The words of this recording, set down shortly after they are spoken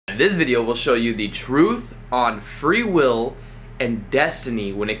This video will show you the truth on free will and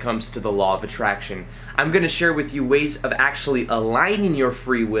destiny when it comes to the law of attraction. I'm going to share with you ways of actually aligning your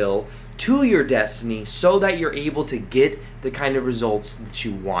free will to your destiny so that you're able to get the kind of results that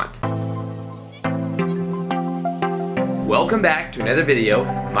you want. Welcome back to another video.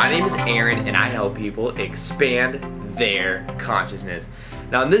 My name is Aaron and I help people expand their consciousness.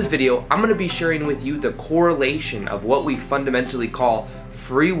 Now in this video, I'm going to be sharing with you the correlation of what we fundamentally call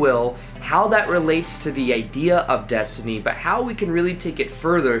free will, how that relates to the idea of destiny, but how we can really take it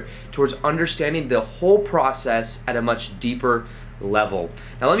further towards understanding the whole process at a much deeper level.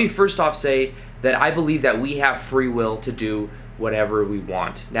 Now let me first off say that I believe that we have free will to do whatever we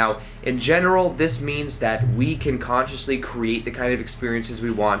want. Now, in general, this means that we can consciously create the kind of experiences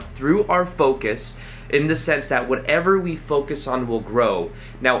we want through our focus, in the sense that whatever we focus on will grow.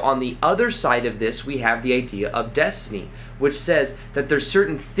 Now, on the other side of this, we have the idea of destiny, which says that there's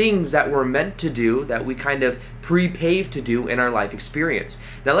certain things that we're meant to do that we kind of pre-paved to do in our life experience.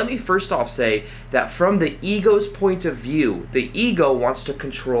 Now, let me first off say that from the ego's point of view, the ego wants to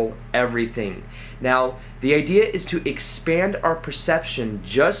control everything. Now, the idea is to expand our perception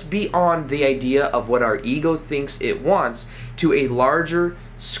just beyond the idea of what our ego thinks it wants to a larger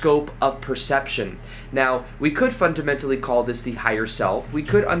scope of perception. Now, we could fundamentally call this the higher self. We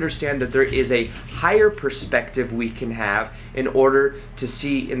could understand that there is a higher perspective we can have in order to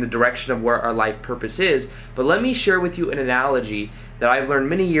see in the direction of where our life purpose is. But let me share with you an analogy that I've learned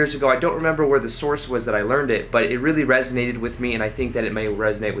many years ago. I don't remember where the source was that I learned it, but it really resonated with me, and I think that it may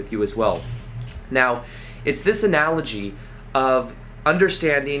resonate with you as well. Now, it's this analogy of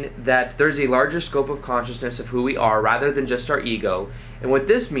understanding that there's a larger scope of consciousness of who we are rather than just our ego. And what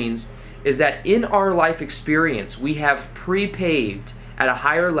this means is that in our life experience, we have pre-paved at a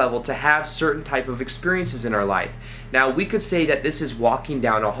higher level to have certain type of experiences in our life. Now, we could say that this is walking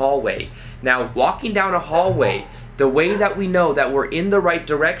down a hallway. Now, walking down a hallway, the way that we know that we're in the right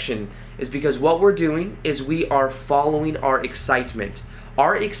direction is because what we're doing is we are following our excitement.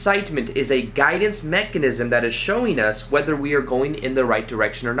 Our excitement is a guidance mechanism that is showing us whether we are going in the right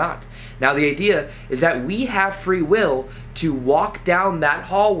direction or not. Now, the idea is that we have free will to walk down that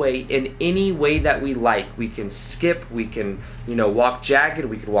hallway in any way that we like. We can skip, we can, walk jagged,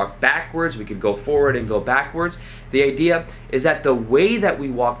 we could walk backwards, we could go forward and go backwards. The idea is that the way that we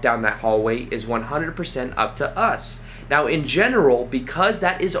walk down that hallway is 100% up to us. Now, in general, because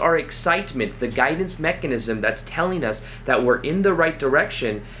that is our excitement, the guidance mechanism that's telling us that we're in the right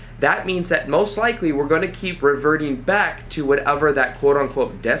direction, that means that most likely we're going to keep reverting back to whatever that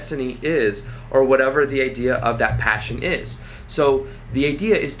quote-unquote destiny is, or whatever the idea of that passion is. So the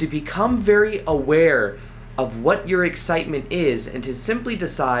idea is to become very aware of what your excitement is and to simply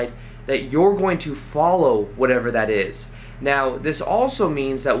decide that you're going to follow whatever that is. Now, this also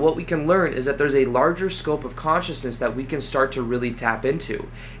means that what we can learn is that there's a larger scope of consciousness that we can start to really tap into.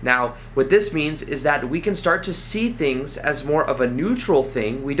 Now, what this means is that we can start to see things as more of a neutral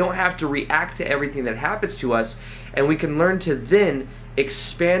thing. We don't have to react to everything that happens to us, and we can learn to then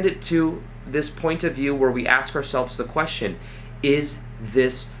expand it to this point of view where we ask ourselves the question, is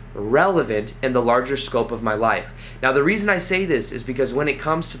this relevant in the larger scope of my life? Now, the reason I say this is because when it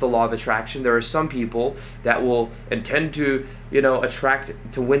comes to the law of attraction, there are some people that will intend to, attract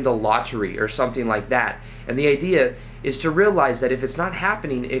to win the lottery or something like that. And the idea is to realize that if it's not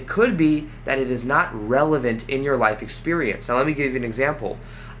happening, it could be that it is not relevant in your life experience. Now, let me give you an example.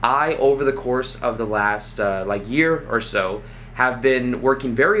 I, over the course of the last year or so, have been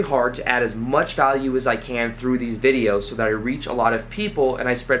working very hard to add as much value as I can through these videos so that I reach a lot of people and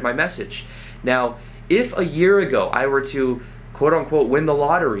I spread my message. Now, if a year ago I were to quote-unquote win the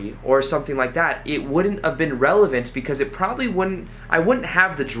lottery or something like that, it wouldn't have been relevant because it probably I wouldn't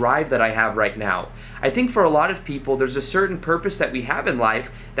have the drive that I have right now. I think for a lot of people, there's a certain purpose that we have in life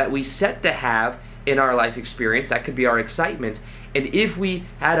that we set to have in our life experience. That could be our excitement. And if we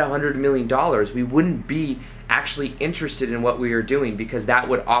had $100 million, we wouldn't be actually interested in what we are doing because that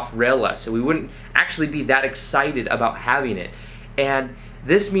would off-rail us. So we wouldn't actually be that excited about having it. And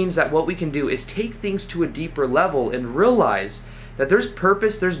this means that what we can do is take things to a deeper level and realize that there's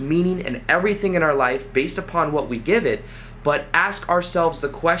purpose, there's meaning in everything in our life based upon what we give it, but ask ourselves the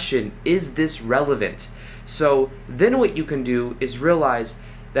question, is this relevant? So then what you can do is realize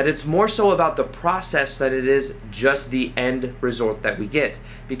that it's more so about the process than it is just the end result that we get.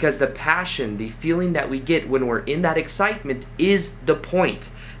 Because the passion, the feeling that we get when we're in that excitement is the point.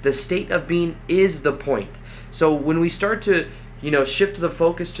 The state of being is the point. So when we start to shift the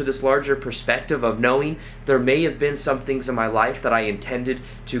focus to this larger perspective of knowing there may have been some things in my life that I intended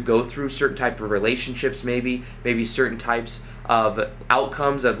to go through, certain type of relationships maybe certain types of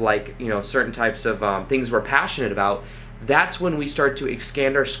outcomes of, like, you know, certain types of things we're passionate about, that's when we start to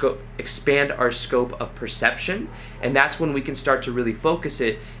expand our scope of perception, and that's when we can start to really focus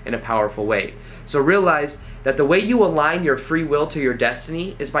it in a powerful way. So realize that the way you align your free will to your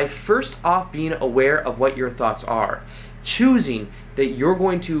destiny is by first off being aware of what your thoughts are. Choosing that you're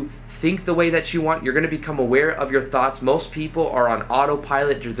going to think the way that you want. You're going to become aware of your thoughts. Most people are on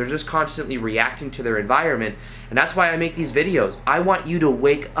autopilot. They're just constantly reacting to their environment, and that's why I make these videos. I want you to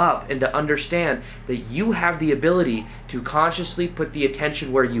wake up and to understand that you have the ability to consciously put the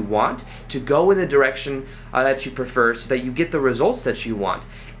attention where you want, to go in the direction that you prefer, so that you get the results that you want.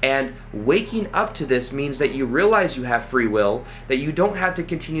 And waking up to this means that you realize you have free will, that you don't have to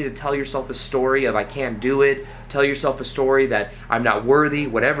continue to tell yourself a story of I can't do it, tell yourself a story that I'm not worthy,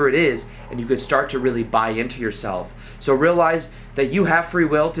 whatever it is, and you can start to really buy into yourself. So realize that you have free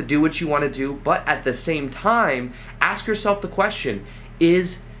will to do what you want to do, but at the same time, ask yourself the question,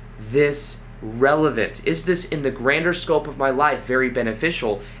 is this relevant? Is this in the grander scope of my life very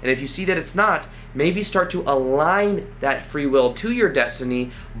beneficial? And if you see that it's not, maybe start to align that free will to your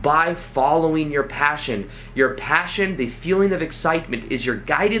destiny by following your passion. Your passion, the feeling of excitement, is your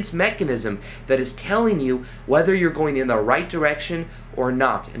guidance mechanism that is telling you whether you're going in the right direction or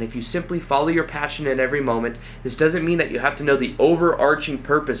not. And if you simply follow your passion in every moment, this doesn't mean that you have to know the overarching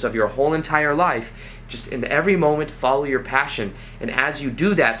purpose of your whole entire life. Just in every moment, follow your passion. And as you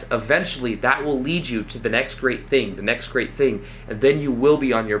do that, eventually that will lead you to the next great thing, and then you will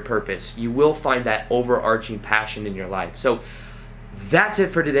be on your purpose. You will find that overarching passion in your life. So that's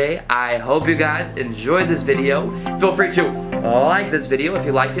it for today. I hope you guys enjoyed this video. Feel free to like this video if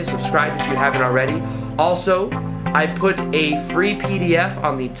you liked it, subscribe if you haven't already. Also, I put a free PDF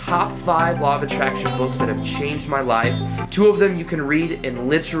on the top 5 Law of Attraction books that have changed my life. 2 of them you can read in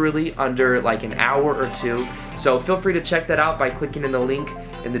literally under like an hour or 2. So feel free to check that out by clicking in the link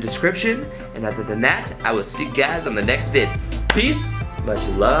in the description. And other than that, I will see you guys on the next vid. Peace, much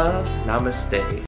love, namaste.